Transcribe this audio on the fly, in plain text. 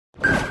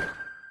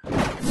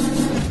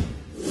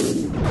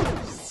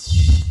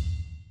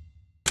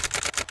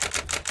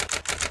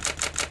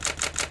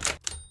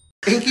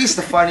Inky's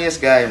the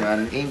funniest guy,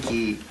 man.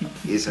 Inky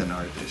is an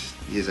artist.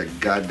 He is a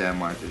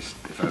goddamn artist,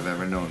 if I've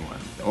ever known one.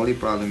 The only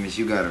problem is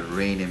you gotta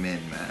rein him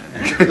in, man.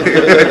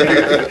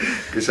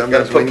 Because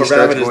sometimes when he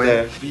starts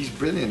going, he's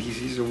brilliant.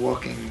 He's a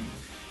walking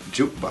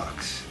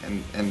jukebox,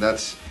 and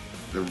that's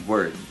the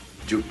word,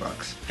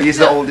 jukebox. He's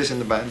the oldest in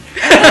the band.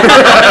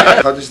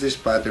 How does this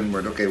pattern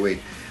work? Okay, wait.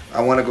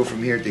 I want to go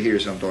from here to here,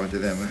 so I'm talking to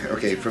them.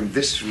 Okay, from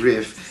this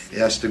riff, it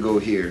has to go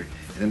here.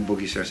 And then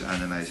Boogie starts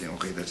analyzing,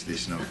 okay, that's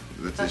this note,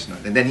 that's this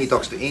note. And then he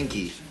talks to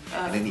Inky,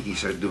 and then Inky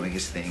starts doing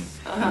his thing.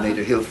 And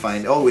later he'll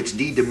find, oh, it's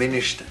D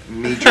diminished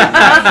major 9.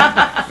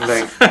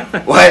 Like,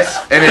 what?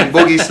 And then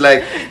Boogie's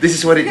like, this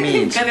is what it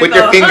means. Put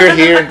your finger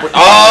here and put,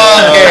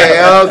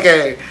 oh,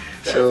 okay.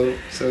 So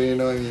you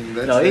know, I mean,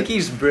 that's... No,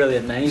 Inky's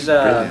brilliant, man. He's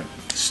a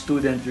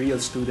student, real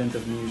student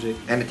of music.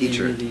 And a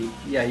teacher. He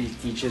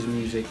teaches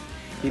music.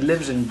 He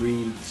lives and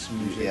breathes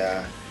music.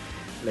 Yeah.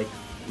 Like,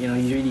 you know,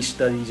 he really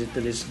studies it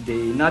to this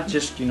day. Not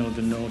just, you know,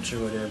 the notes or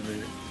whatever.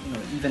 You know,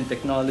 even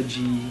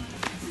technology.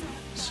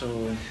 So,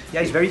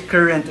 yeah, he's very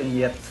current and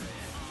yet...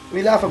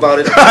 We laugh about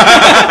it.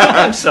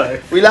 I'm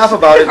sorry. We laugh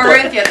about it.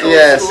 Current yet old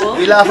yes, school.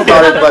 we laugh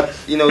about it, but,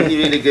 you know, he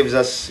really gives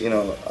us, you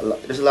know,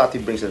 there's a lot he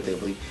brings to the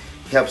table. He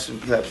helps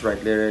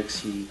write lyrics,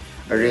 he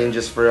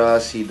arranges for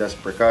us, he does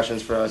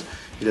percussions for us,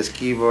 he does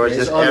keyboards, he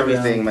does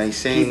everything, man. He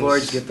sings.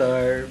 Keyboards,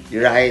 guitar. He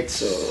writes,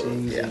 so,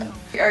 yeah.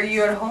 Are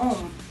you at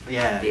home?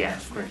 Yeah, Yeah.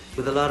 of course.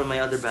 With a lot of my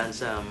other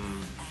bands,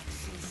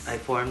 I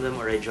form them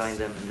or I join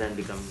them and then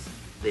they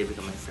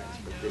become my friends.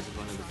 But this is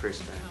one of the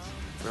first bands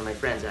where my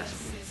friends asked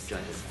me to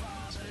join them.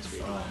 So it's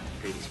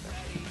really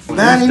special.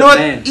 Man, you know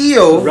what?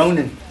 EO.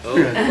 Ronan.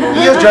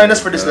 EO joined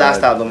us for this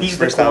last album. He's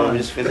first the album Kjwan. we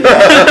just finished.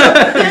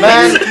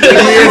 Man,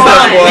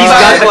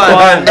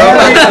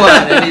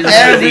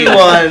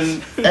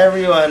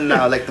 everyone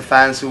now, like the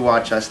fans who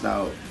watch us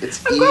now, it's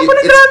EO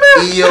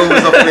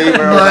with a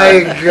flavor.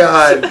 My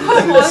God,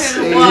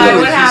 Why?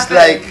 What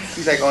happened?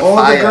 He's like on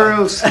fire.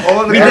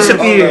 All the We girls,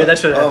 disappear,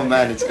 that's what oh happened.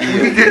 man, it's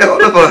EO.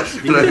 All of us.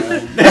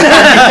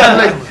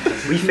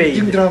 We fade.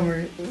 Yung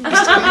drummer.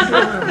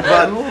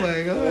 But oh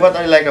my God. What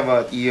I like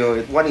about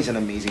EO, one, he's an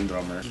amazing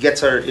drummer. He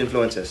gets our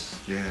influences.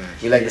 Yeah.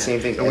 We like the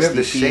same things. And we have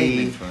the STP. same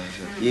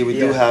influences. Yeah, we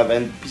do have,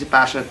 and he's a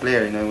passionate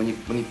player. You know,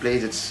 when he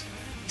plays, it's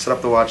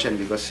tough to watch him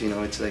because you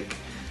know it's like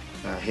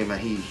him.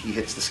 He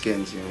hits the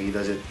skins. You know, he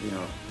does it. You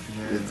know,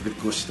 with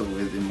gusto,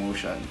 with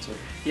emotion. So.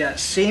 Yeah,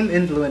 same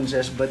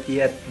influences, but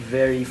yet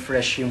very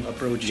fresh yung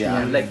approach.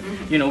 Yeah. Like,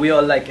 you know, we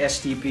all like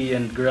STP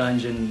and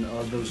grunge and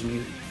all those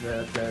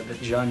that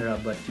genre,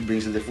 but He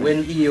brings a different.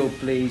 when EO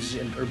plays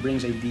or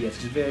brings ideas,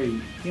 he's very,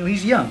 you know,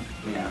 he's young,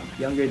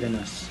 younger than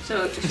us.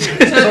 So it's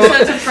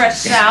a fresh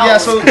sound. Yeah,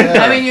 so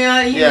I mean, you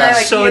know,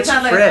 like So it's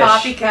not like fresh.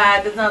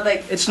 copycat. It's not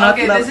like It's not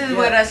okay, like- this is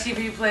what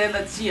SCP play.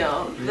 Let's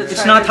let's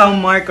It's try not to- how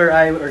Mark or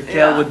I or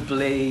Kel would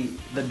play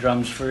the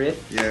drums for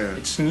it. Yeah.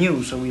 It's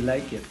new, so we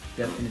like it,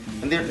 definitely.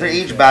 And their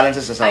age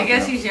balances us out. I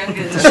guess you know? he's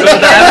younger. So the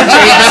average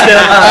age is still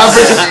us.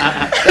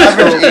 The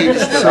average age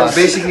is still So us.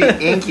 basically,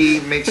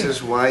 Inky makes us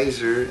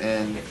wiser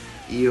and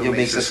EO It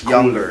makes us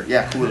younger. cooler.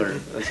 Yeah,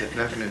 cooler. That's it.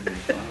 Definitely.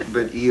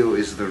 But EO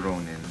is the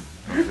Ronin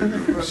of the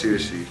group.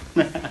 Seriously.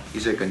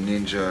 He's like a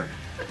ninja.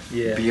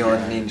 Yeah.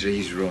 Beyond ninja,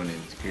 he's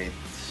Ronin. Great.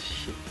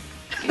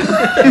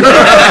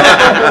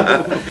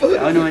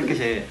 Ako naman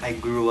kasi, I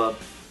grew up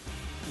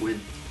with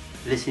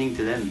listening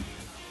to them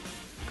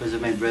because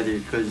of my brother,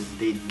 because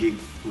they gig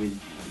with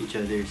each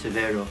other.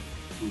 Severo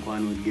and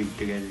Kjwan would gig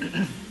together.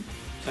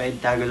 So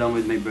I'd tag along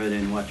with my brother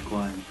and watch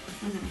Kjwan.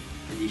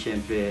 And di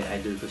syempre,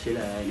 idol ko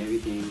sila and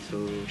everything.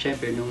 So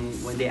syempre,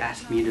 when they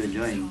asked me to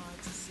join,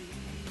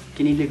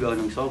 kinilig ako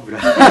ng sobra.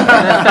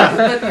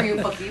 But were you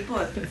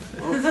pakipot?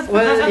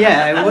 Well,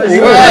 yeah, I was. He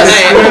was.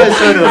 I was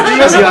sort of. To be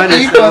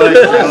honest,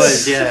 I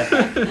was, yeah.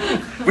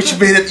 Which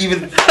made it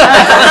even. I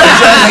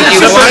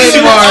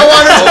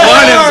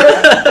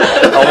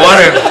want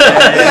him.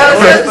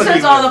 So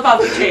it's all about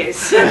the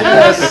chase.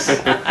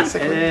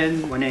 And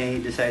then when I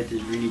decided to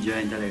really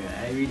join talaga,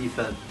 I really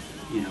felt,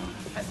 you know,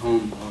 at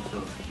home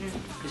also.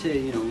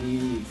 Kasi, you know,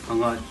 we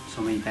hung out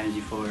so many times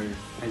before.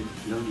 I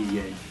love these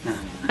guys.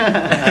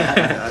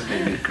 That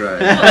made me cry.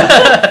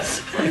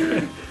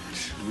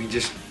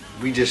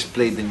 we just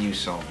played the new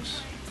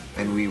songs,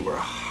 and we were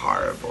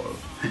horrible.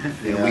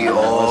 And we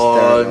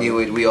all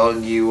knew it. We all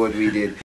knew what we did.